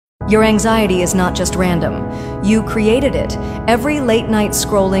Your anxiety is not just random. You created it. Every late night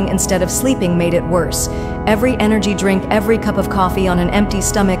scrolling instead of sleeping made it worse. Every energy drink, every cup of coffee on an empty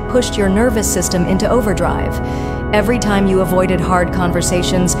stomach pushed your nervous system into overdrive. Every time you avoided hard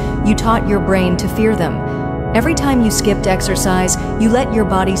conversations, you taught your brain to fear them. Every time you skipped exercise, you let your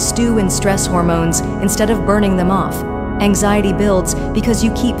body stew in stress hormones instead of burning them off. Anxiety builds because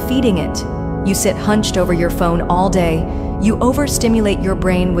you keep feeding it. You sit hunched over your phone all day. You overstimulate your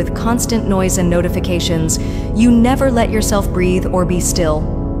brain with constant noise and notifications. You never let yourself breathe or be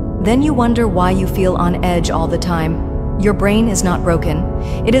still. Then you wonder why you feel on edge all the time. Your brain is not broken.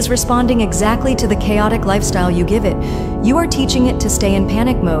 It is responding exactly to the chaotic lifestyle you give it. You are teaching it to stay in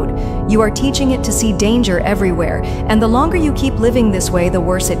panic mode. You are teaching it to see danger everywhere, and the longer you keep living this way, the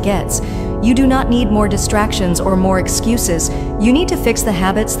worse it gets. You do not need more distractions or more excuses. You need to fix the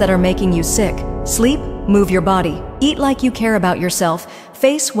habits that are making you sick. Sleep, move your body, eat like you care about yourself,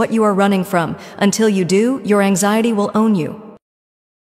 face what you are running from. Until you do, your anxiety will own you.